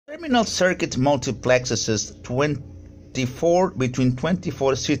Terminal circuit multiplexes between 24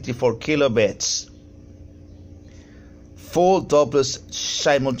 and 64 kilobits. Full doubles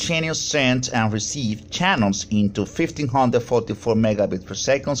simultaneous send and receive channels into 1544 megabits per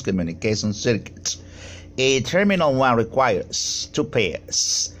second communication circuits. A terminal 1 requires two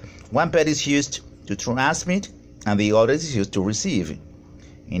pairs. One pair is used to transmit and the other is used to receive.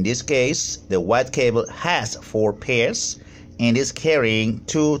 In this case, the white cable has 4 pairs and is carrying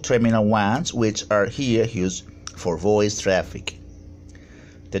 2 terminal 1s, which are here used for voice traffic.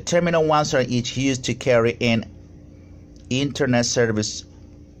 The terminal 1s are each used to carry an internet subscriber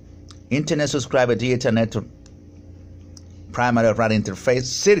digital network primary radio interface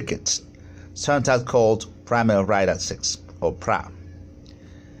circuits, sometimes called primary radio access or PRA.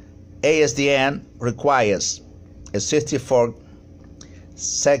 ASDN requires a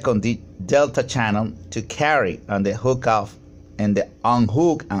 64-second delta channel to carry on the hook-off and the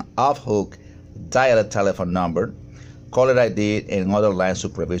on-hook and off-hook dial telephone number, caller ID, and other line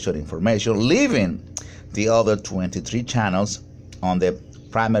supervision information, leaving the other 23 channels on the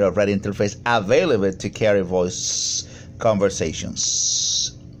primary radio interface available to carry voice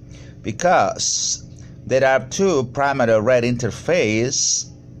conversations. Because there are two primary radio interfaces,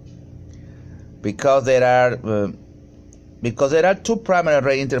 because there are two primary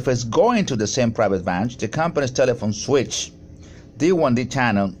radio interfaces going to the same private branch, the company's telephone switch D1D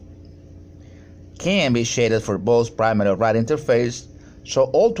channel can be shaded for both primary radio interface, so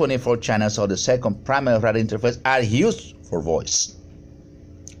all 24 channels of the second primary radio interface are used for voice.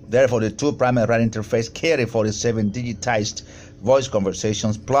 Therefore, the two primary radio interfaces carry 47 digitized voice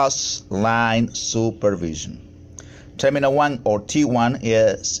conversations plus line supervision. Terminal 1 or T1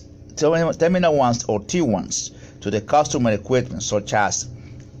 is terminal 1s or T1s to the customer equipment, such as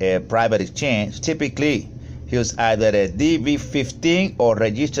a private exchange, typically use either a DB15 or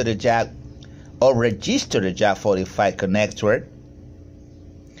registered jack 45 connector.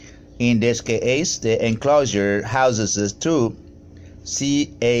 In this case, the enclosure houses two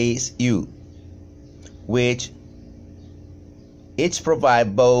CAU, which each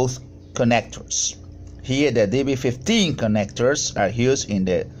provide both connectors. Here, the DB15 connectors are used in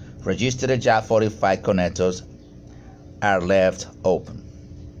the registered jack 45 connectors are left open.